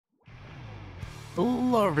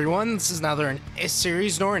Hello everyone, this is neither an S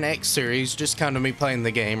series nor an X series, just kind of me playing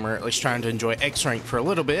the game, or at least trying to enjoy X rank for a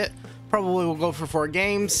little bit. Probably will go for 4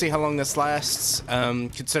 games, see how long this lasts,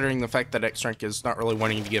 considering the fact that X rank is not really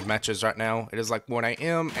wanting to give matches right now. It is like 1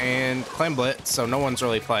 AM and Clan Blitz, so no one's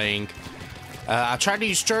really playing. I tried to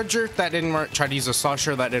use Charger, that didn't work. Tried to use a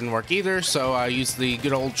Slasher, that didn't work either, so I used the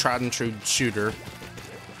good old tried and true shooter,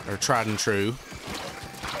 or tried and true.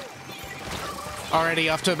 Already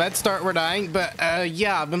off to a bad start, we're dying, but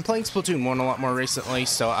yeah, I've been playing Splatoon 1 a lot more recently,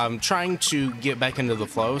 so I'm trying to get back into the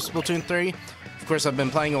flow of Splatoon 3. Of course, I've been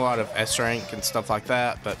playing a lot of S rank and stuff like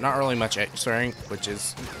that, but not really much X rank, which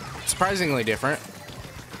is surprisingly different.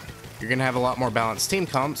 You're going to have a lot more balanced team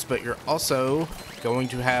comps, but you're also going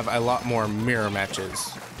to have a lot more mirror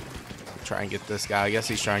matches. Try and get this guy. I guess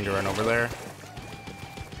he's trying to run over there.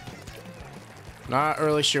 Not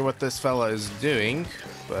really sure what this fella is doing,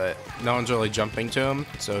 but no one's really jumping to him,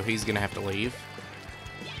 so he's gonna have to leave.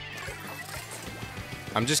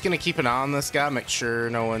 I'm just gonna keep an eye on this guy, make sure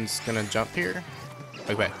no one's gonna jump here.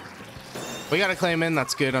 Okay. We got a claim in,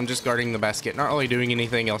 that's good. I'm just guarding the basket. Not really doing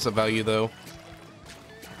anything else of value, though.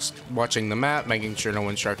 Just watching the map, making sure no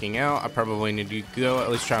one's sharking out. I probably need to go at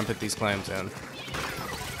least try and put these clams in.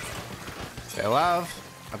 Stay alive.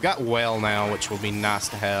 I've got whale now, which will be nice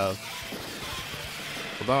to have.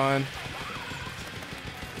 Hold on.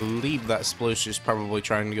 Believe that Sploosh is probably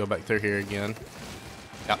trying to go back through here again.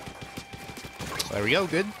 Yep. There we go,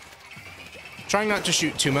 good. Trying not to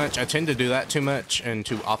shoot too much. I tend to do that too much and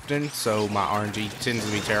too often, so my RNG tends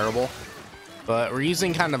to be terrible. But we're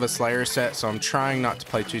using kind of a Slayer set, so I'm trying not to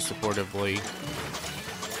play too supportively.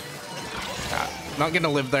 Not gonna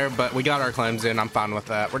live there, but we got our claims in. I'm fine with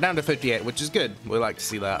that. We're down to 58, which is good. We like to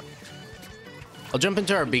see that. I'll jump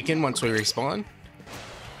into our beacon once we respawn.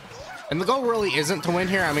 And the goal really isn't to win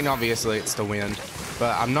here. I mean, obviously it's to win,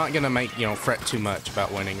 but I'm not gonna make, fret too much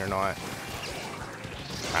about winning or not.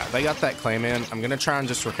 Alright, they got that claim in. I'm gonna try and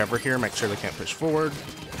just recover here, make sure they can't push forward.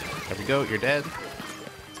 There we go, you're dead.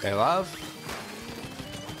 Stay alive.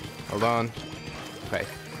 Hold on. Okay.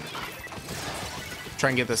 Try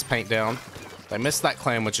and get this paint down. They missed that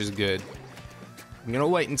claim, which is good. I'm gonna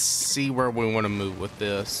wait and see where we want to move with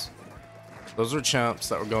this. Those are chumps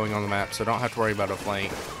that were going on the map, so don't have to worry about a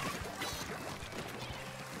flank.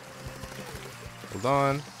 Hold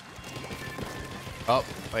on. Oh,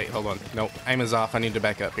 wait, hold on. Nope, aim is off. I need to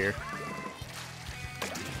back up here.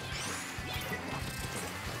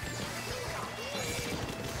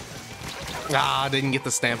 Ah, I didn't get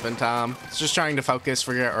the stamp in time. It's just trying to focus,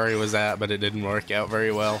 figure out where he was at, but it didn't work out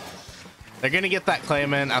very well. They're going to get that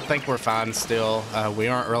claim in. I think we're fine still. We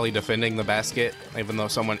aren't really defending the basket, even though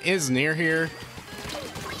someone is near here.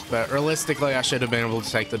 But realistically, I should have been able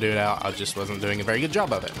to take the dude out. I just wasn't doing a very good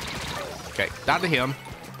job of it. Okay, died to him.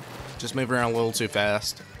 Just move around a little too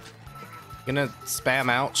fast. Gonna spam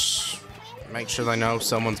ouch. Make sure they know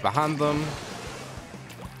someone's behind them.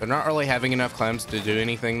 They're not really having enough clams to do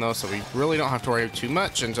anything though, so we really don't have to worry too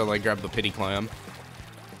much until they grab the pity clam.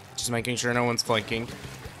 Just making sure no one's flanking.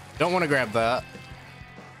 Don't want to grab that.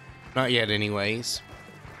 Not yet anyways.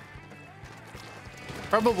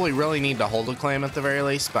 Probably really need to hold a clam at the very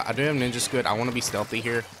least, but I do have Ninja Squid. I want to be stealthy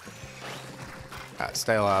here. Alright,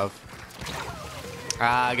 stay alive.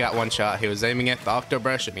 I got one shot. He was aiming at the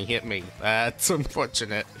Octobrush and he hit me. That's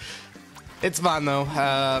unfortunate. It's fine though.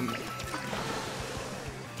 I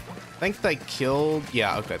think they killed...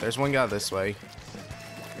 Yeah, okay, there's one guy this way.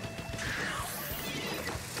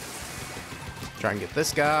 Try and get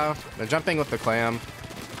this guy. They're jumping with the clam.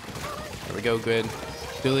 There we go, good.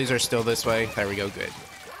 Doolies are still this way. There we go, good.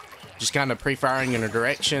 Just kind of pre-firing in a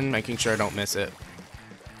direction, making sure I don't miss it.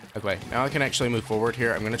 Okay, now I can actually move forward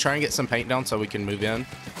here. I'm going to try and get some paint down so we can move in.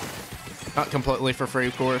 Not completely for free,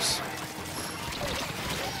 of course.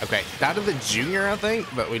 Okay, died to the junior, I think,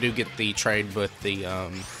 but we do get the trade with the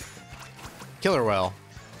killer whale.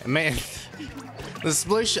 And man, the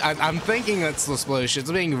sploosh, I'm thinking that's the sploosh.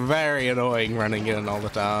 It's being very annoying running in all the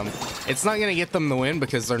time. It's not going to get them the win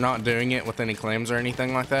because they're not doing it with any clams or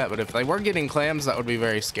anything like that, but if they were getting clams, that would be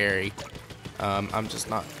very scary. I'm just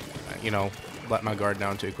not, let my guard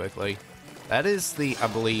down too quickly. That is the, I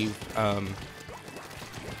believe,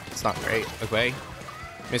 it's not great. Okay.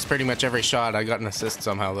 Missed pretty much every shot. I got an assist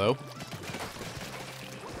somehow, though.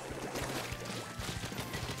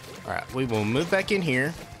 Alright, we will move back in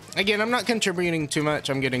here. Again, I'm not contributing too much.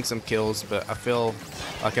 I'm getting some kills, but I feel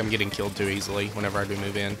like I'm getting killed too easily whenever I do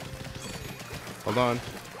move in. Hold on.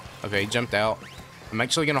 Okay, jumped out. I'm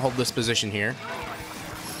actually going to hold this position here.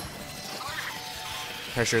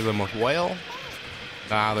 Pressure them with whale.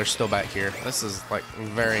 Nah, they're still back here. This is, like,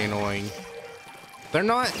 very annoying. They're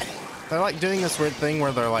not They're like doing this weird thing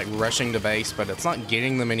where they're like rushing to base, but it's not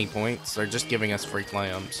getting them any points. They're just giving us free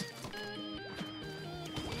clams.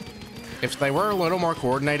 If they were a little more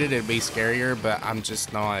coordinated, it'd be scarier, but I'm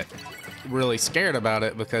just not really scared about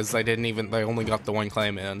it because they only got the one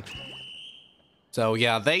claim in. So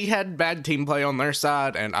yeah, they had bad team play on their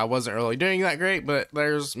side, and I wasn't really doing that great, but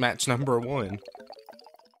there's match number 1.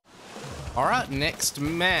 All right, next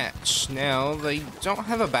match. Now, they don't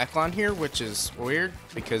have a backline here, which is weird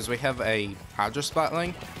because we have a Hydra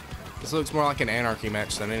Splatling. This looks more like an Anarchy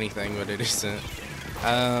match than anything, but it isn't.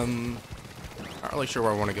 Not really sure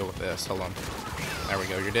where I want to go with this. Hold on. There we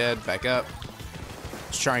go. You're dead. Back up.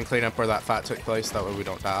 Let's try and clean up where that fight took place. That way we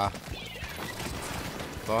don't die.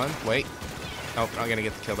 Hold on. Wait. Nope, not going to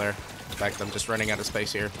get the kill there. In fact, I'm just running out of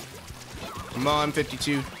space here. Come on,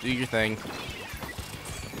 52. Do your thing.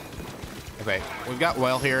 Okay, we've got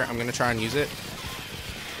well here. I'm going to try and use it.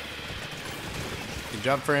 Good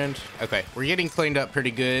job, friend. Okay, we're getting cleaned up pretty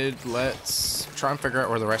good. Let's try and figure out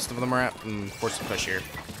where the rest of them are at and force a push here.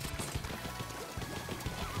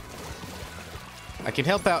 I can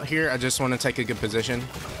help out here. I just want to take a good position.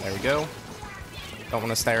 There we go. Don't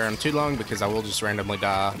want to stay around too long because I will just randomly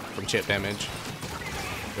die from chip damage.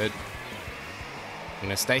 Good. I'm going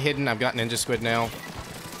to stay hidden. I've got Ninja Squid now.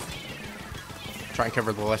 Try and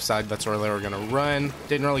cover the left side. That's where they were going to run.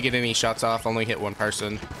 Didn't really get any shots off. Only hit one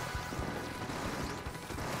person.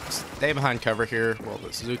 Stay behind cover here while the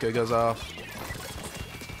Suzuka goes off.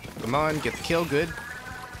 Come on. Get the kill. Good.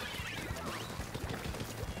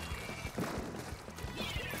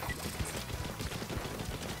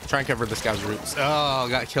 Try and cover this guy's roots. Oh,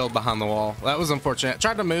 got killed behind the wall. That was unfortunate.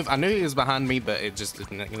 Tried to move. I knew he was behind me, but it just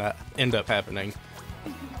didn't end up happening.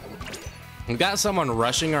 We've got someone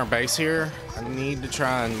rushing our base here. I need to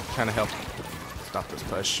try and kind of help stop this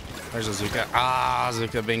push. There's a Zuka. Ah,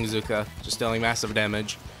 Zuka being Zuka. Just dealing massive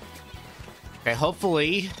damage. Okay,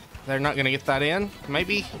 hopefully they're not going to get that in.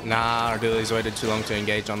 Maybe. Nah, our dualies waited too long to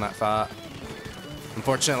engage on that fight.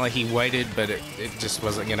 Unfortunately, he waited, but it just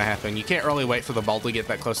wasn't going to happen. You can't really wait for the ball to get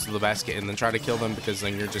that close to the basket and then try to kill them because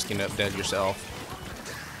then you're just going to end up dead yourself.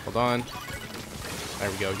 Hold on. There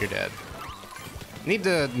we go. You're dead. Need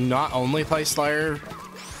to not only play Slayer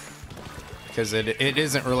because it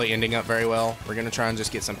isn't really ending up very well. We're going to try and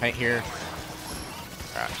just get some paint here.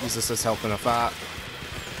 All right, use this as help in a fight.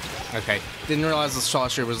 Okay, didn't realize the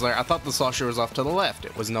Slosher was there. I thought the Slosher was off to the left.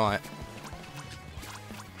 It was not.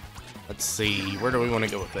 Let's see, where do we want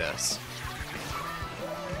to go with this?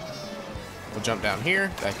 We'll jump down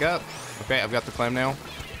here, back up. Okay, I've got the clam now.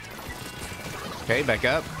 Okay, back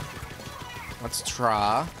up. Let's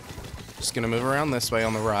try. Just gonna move around this way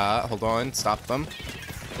on the right. Hold on, stop them.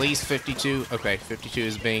 Please, 52. Okay, 52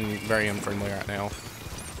 is being very unfriendly right now.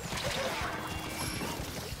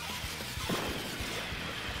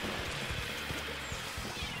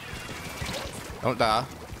 Don't die.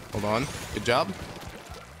 Hold on. Good job.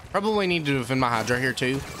 Probably need to defend my Hydra here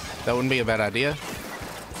too. That wouldn't be a bad idea.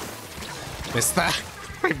 Missed that.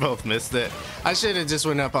 We both missed it. I should have just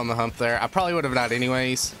went up on the hump there. I probably would have died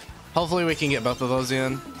anyways. Hopefully we can get both of those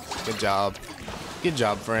in. Good job. Good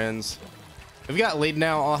job, friends. We've got lead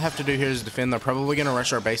now. All I have to do here is defend. They're probably going to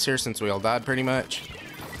rush our base here since we all died pretty much.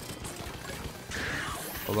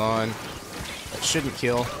 Hold on. That shouldn't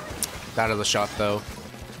kill. Died of the shot though.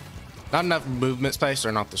 Not enough movement space,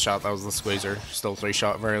 or not the shot, that was the squeezer. Still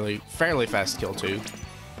 3-shot, fairly fast kill too.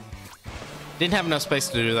 Didn't have enough space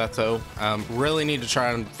to do that though. Really need to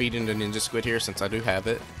try and feed into Ninja Squid here since I do have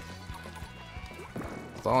it.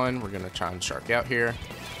 Hold on, we're gonna try and shark out here.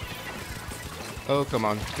 Oh, come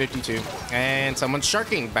on, 52. And someone's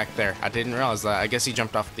sharking back there. I didn't realize that. I guess he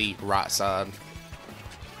jumped off the right side.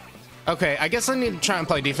 Okay, I guess I need to try and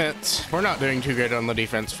play defense. We're not doing too good on the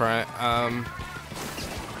defense front.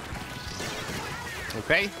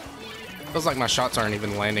 Okay. Feels like my shots aren't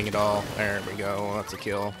even landing at all. There we go. That's a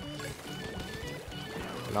kill.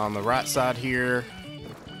 And on the right side here,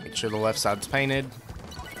 make sure the left side's painted.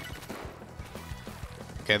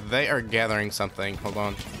 Okay, they are gathering something. Hold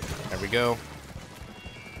on. There we go.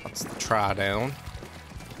 That's the try down.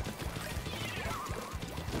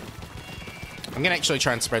 I'm gonna actually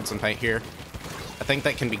try and spread some paint here. I think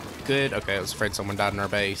that can be good. Okay, I was afraid someone died in our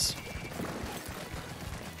base.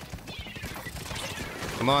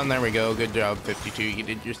 Come on, there we go. Good job, 52. You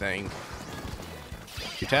did your thing.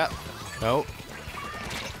 You tap? Nope.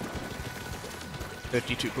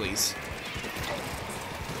 52, please.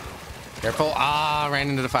 Careful. Ah, ran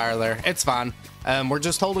into the fire there. It's fine. We're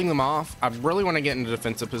just holding them off. I really want to get into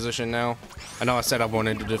defensive position now. I know I said I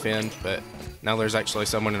wanted to defend, but now there's actually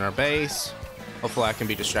someone in our base. Hopefully I can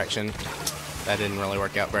be distraction. That didn't really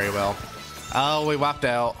work out very well. Oh, we wiped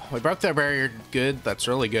out. We broke their barrier. Good. That's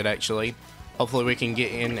really good, actually. Hopefully we can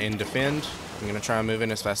get in and defend. I'm going to try and move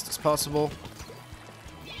in as fast as possible.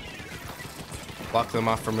 Block them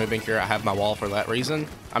off from moving here. I have my wall for that reason.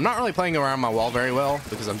 I'm not really playing around my wall very well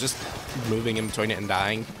because I'm just moving in between it and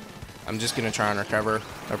dying. I'm just going to try and recover.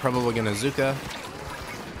 They're probably going to Zuka.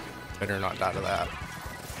 Better not die to that.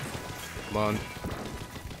 Come on.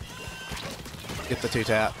 Get the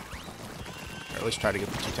 2-tap. Or at least try to get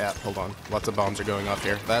the 2-tap. Hold on. Lots of bombs are going off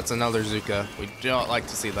here. That's another Zuka. We don't like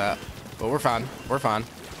to see that. But we're fine. We're fine.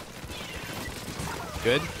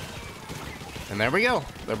 Good. And there we go.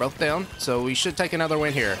 They're both down. So we should take another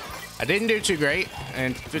win here. I didn't do too great.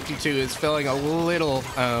 And 52 is feeling a little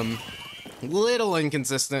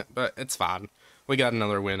inconsistent, but it's fine. We got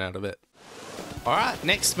another win out of it. All right,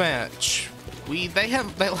 next match. They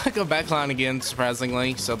like a backline again,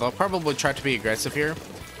 surprisingly, so they'll probably try to be aggressive here.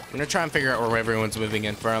 I'm gonna try and figure out where everyone's moving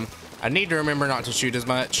in from. I need to remember not to shoot as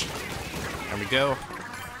much. There we go.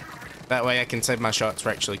 That way I can save my shots for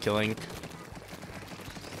actually killing.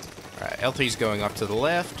 All right, L3's going off to the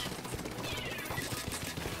left.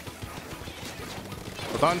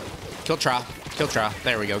 Hold on. Kill try. Kill try.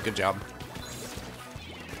 There we go. Good job.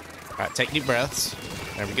 All right, take deep breaths.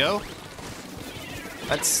 There we go.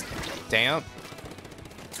 That's damn.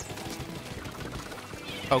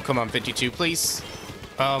 Oh, come on, 52, please.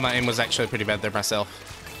 Oh, my aim was actually pretty bad there myself.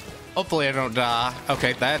 Hopefully I don't die.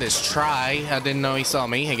 Okay, that is try. I didn't know he saw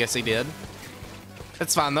me. I guess he did.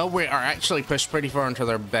 It's fine, though. We are actually pushed pretty far into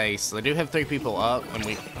their base. They do have 3 people up, and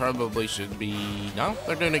we probably should be... No,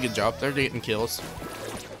 they're doing a good job. They're getting kills.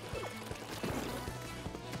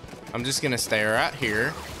 I'm just going to stay right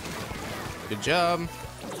here. Good job.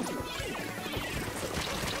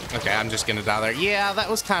 Okay, I'm just gonna die there. Yeah, that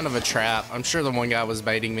was kind of a trap. I'm sure the one guy was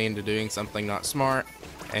baiting me into doing something not smart,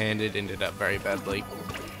 and it ended up very badly.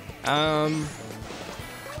 Not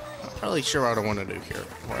really sure what I want to do here.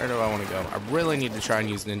 Where do I want to go? I really need to try and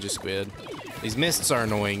use Ninja Squid. These mists are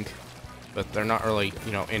annoying, but they're not really,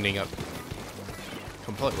 you know, ending up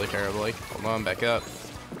completely terribly. Hold on, back up.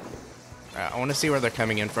 Alright, I want to see where they're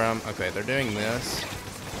coming in from. Okay, they're doing this.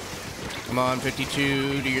 Come on,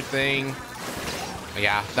 52, do your thing.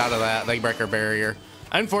 Yeah, out of that. They break our barrier.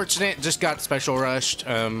 Unfortunate, just got special rushed.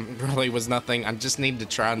 Really was nothing. I just need to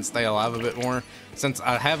try and stay alive a bit more. Since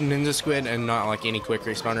I have Ninja Squid and not like any quick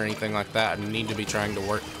respawn or anything like that, I need to be trying to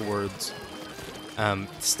work towards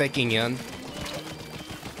staking in.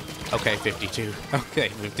 Okay, 52. Okay,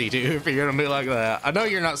 52, if you're gonna be like that. I know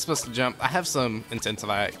you're not supposed to jump. I have some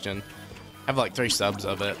intensify action. I have like 3 subs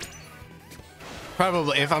of it.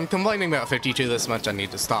 Probably, if I'm complaining about 52 this much, I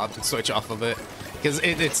need to stop and switch off of it. Because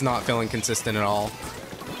it's not feeling consistent at all.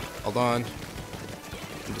 Hold on.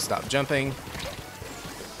 Need to stop jumping.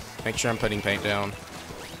 Make sure I'm putting paint down.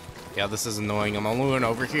 Yeah, this is annoying. I'm only going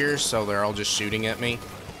over here, so they're all just shooting at me.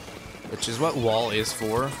 Which is what wall is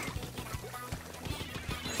for.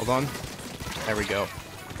 Hold on. There we go.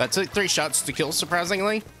 That took 3 shots to kill,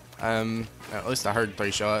 surprisingly. At least I heard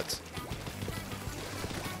 3 shots.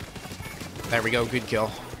 There we go. Good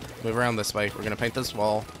kill. Move around this way. We're going to paint this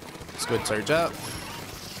wall. Squid surge up.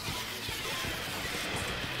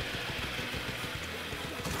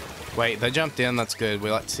 Wait, they jumped in. That's good. We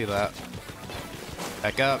like to see that.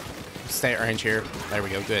 Back up. Stay at range here. There we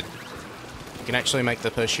go. Good. We can actually make the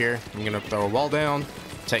push here. I'm going to throw a wall down.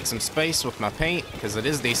 Take some space with my paint because it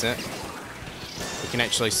is decent. We can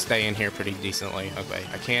actually stay in here pretty decently. Okay.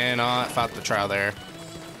 I cannot fight the try there.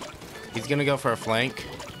 He's going to go for a flank.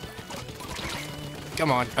 Come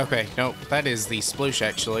on. Okay, nope. That is the sploosh,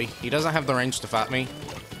 actually. He doesn't have the range to fight me.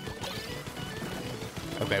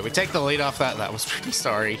 Okay, we take the lead off that. That was pretty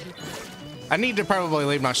sorry. I need to probably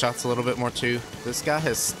lead my shots a little bit more, too. This guy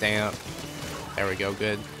has stamp. There we go.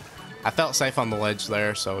 Good. I felt safe on the ledge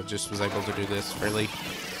there, so just was able to do this freely.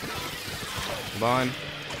 Come on.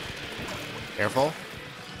 Careful.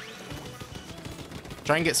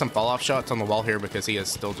 Try and get some fall-off shots on the wall here because he is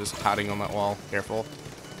still just hiding on that wall. Careful.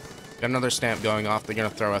 Got another stamp going off. They're going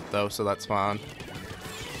to throw it, though, so that's fine.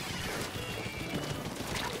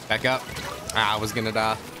 Back up. Ah, I was going to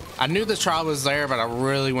die. I knew the try was there, but I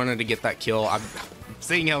really wanted to get that kill. I'm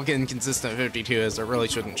seeing how inconsistent 52 is. I really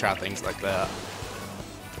shouldn't try things like that.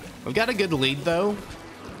 We've got a good lead, though.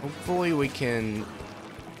 Hopefully we can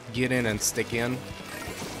get in and stick in.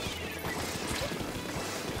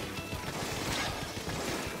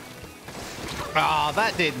 Oh,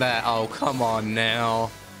 that did that. Oh, come on now.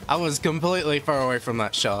 I was completely far away from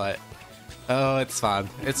that shot. Oh, it's fine.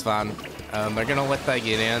 It's fine. They're gonna let that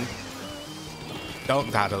get in.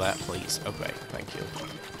 Don't die to that, please. Okay, thank you.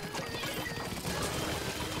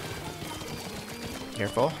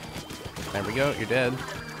 Careful. There we go, you're dead.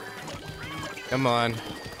 Come on.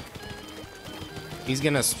 He's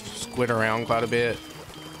gonna squid around quite a bit.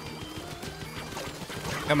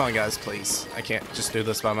 Come on, guys, please. I can't just do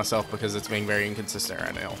this by myself because it's being very inconsistent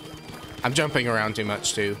right now. I'm jumping around too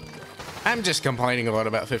much, too. I'm just complaining a lot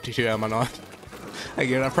about 52 ammo not.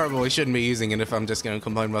 Again, I probably shouldn't be using it if I'm just gonna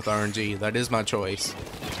complain about the RNG. That is my choice.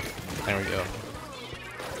 There we go.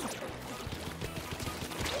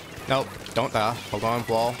 Nope, don't die. Hold on,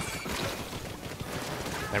 wall.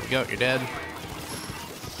 There we go, you're dead.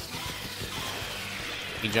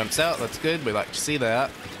 He jumps out, that's good. We like to see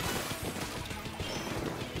that.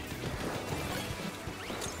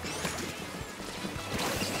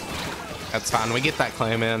 That's fine, we get that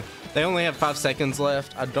clam in. They only have 5 seconds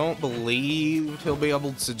left. I don't believe he'll be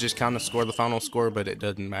able to just kind of score the final score, but it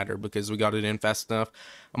doesn't matter because we got it in fast enough.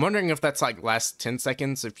 I'm wondering if that's like last 10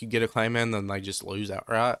 seconds. If you get a claim in, then they just lose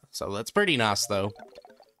outright. So that's pretty nice though.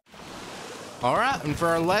 All right, and for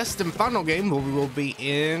our last and final game, we will be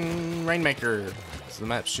in Rainmaker. So the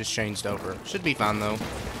map's just changed over. Should be fine though.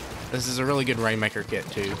 This is a really good Rainmaker kit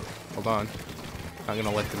too. Hold on. Not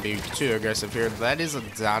gonna let them be too aggressive here. That is a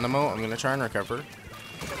dynamo. I'm gonna try and recover.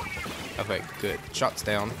 Okay, good. Shots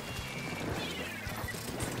down.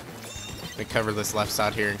 Let me cover this left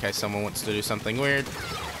side here in case someone wants to do something weird.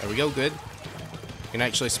 There we go, good. You can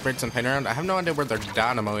actually spread some paint around. I have no idea where their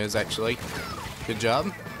dynamo is actually. Good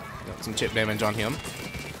job. Got some chip damage on him.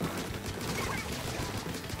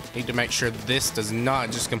 Need to make sure this does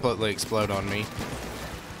not just completely explode on me.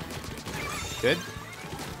 Good.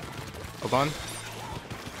 Hold on.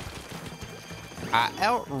 I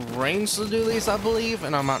outranged to do these, I believe,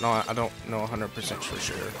 and I might not. I don't know 100% for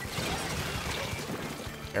sure.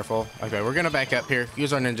 Careful. Okay, we're gonna back up here.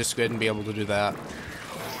 Use our ninja squid and be able to do that.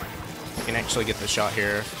 I can actually get the shot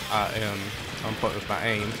here if I am on point with my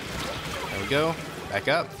aim. There we go. Back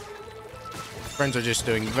up. Friends are just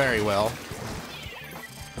doing very well.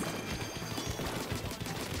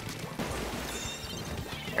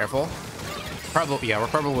 Careful. Probably, yeah, we're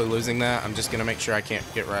probably losing that. I'm just gonna make sure I can't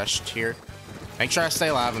get rushed here. Make sure I stay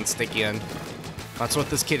alive and stick in. That's what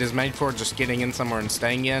this kit is made for, just getting in somewhere and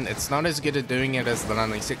staying in. It's not as good at doing it as the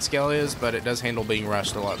 96 scale is, but it does handle being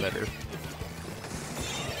rushed a lot better.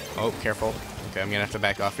 Oh, careful. Okay, I'm gonna have to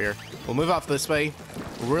back off here. We'll move off this way.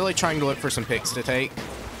 We're really trying to look for some picks to take.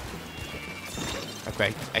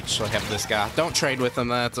 Okay, actually have this guy. Don't trade with him,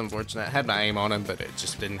 that's unfortunate. I had my aim on him, but it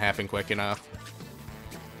just didn't happen quick enough.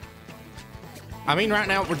 I mean, right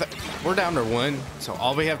now, we're down to 1, so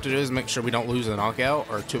all we have to do is make sure we don't lose a knockout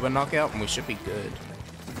or 2 a knockout, and we should be good.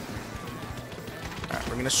 Alright,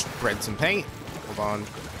 we're gonna spread some paint. Hold on.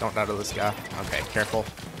 Don't die to this guy. Okay, careful.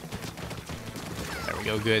 There we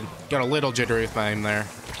go, good. Got a little jittery with my aim there.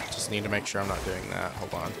 Just need to make sure I'm not doing that.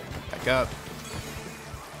 Hold on. Back up.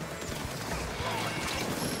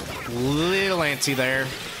 Little antsy there.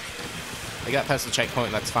 They got past the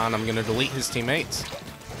checkpoint, that's fine. I'm gonna delete his teammates.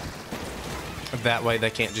 That way they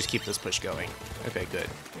can't just keep this push going. Okay, good.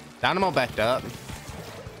 Dynamo backed up.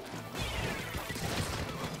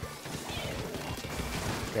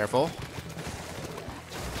 Careful.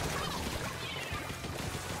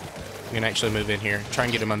 You can actually move in here. Try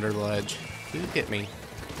and get him under the ledge. Who hit me?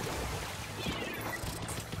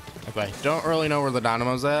 Okay, don't really know where the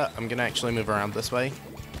dynamo's at. I'm gonna actually move around this way.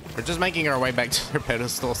 We're just making our way back to their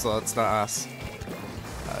pedestal, so that's not us.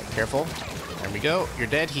 Careful. There we go. You're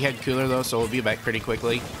dead. He had cooler though, so we'll be back pretty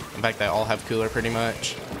quickly. In fact, they all have cooler pretty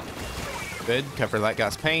much. Good. Cover that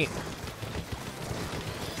guy's paint.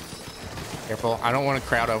 Careful. I don't want to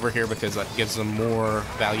crowd over here because that gives them more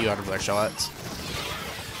value out of their shots.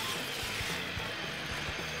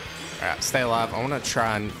 Alright, stay alive. I want to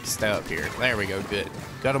try and stay up here. There we go. Good.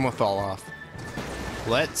 Got him with fall off.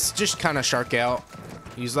 Let's just kind of shark out.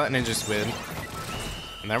 Use that ninja squid.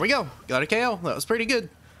 And there we go. Got a KO. That was pretty good.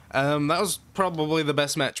 That was probably the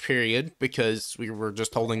best match period because we were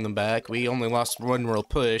just holding them back. We only lost 1 real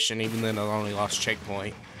push, and even then I only lost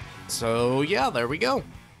checkpoint. So yeah, there we go.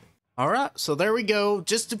 Alright, so there we go.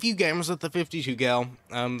 Just a few games with the 52 gal.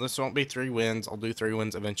 This won't be 3 wins. I'll do 3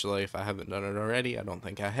 wins eventually if I haven't done it already. I don't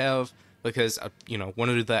think I have because I, want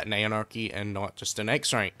to do that in Anarchy and not just in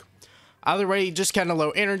X rank. Either way, just kind of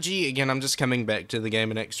low energy. Again, I'm just coming back to the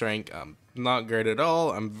game in X rank. Not great at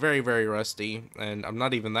all. I'm very, very rusty, and I'm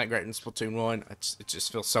not even that great in Splatoon 1. It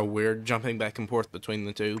just feels so weird jumping back and forth between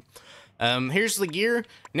the two. Here's the gear.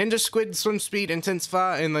 Ninja Squid, Swim Speed,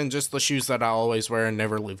 Intensify, and then just the shoes that I always wear and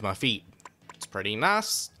never leave my feet. It's pretty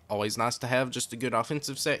nice. Always nice to have just a good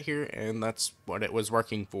offensive set here, and that's what it was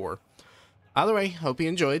working for. Either way, hope you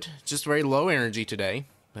enjoyed. Just very low energy today.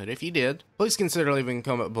 But if you did, please consider leaving a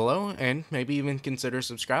comment below and maybe even consider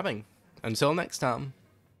subscribing. until next time,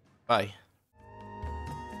 bye.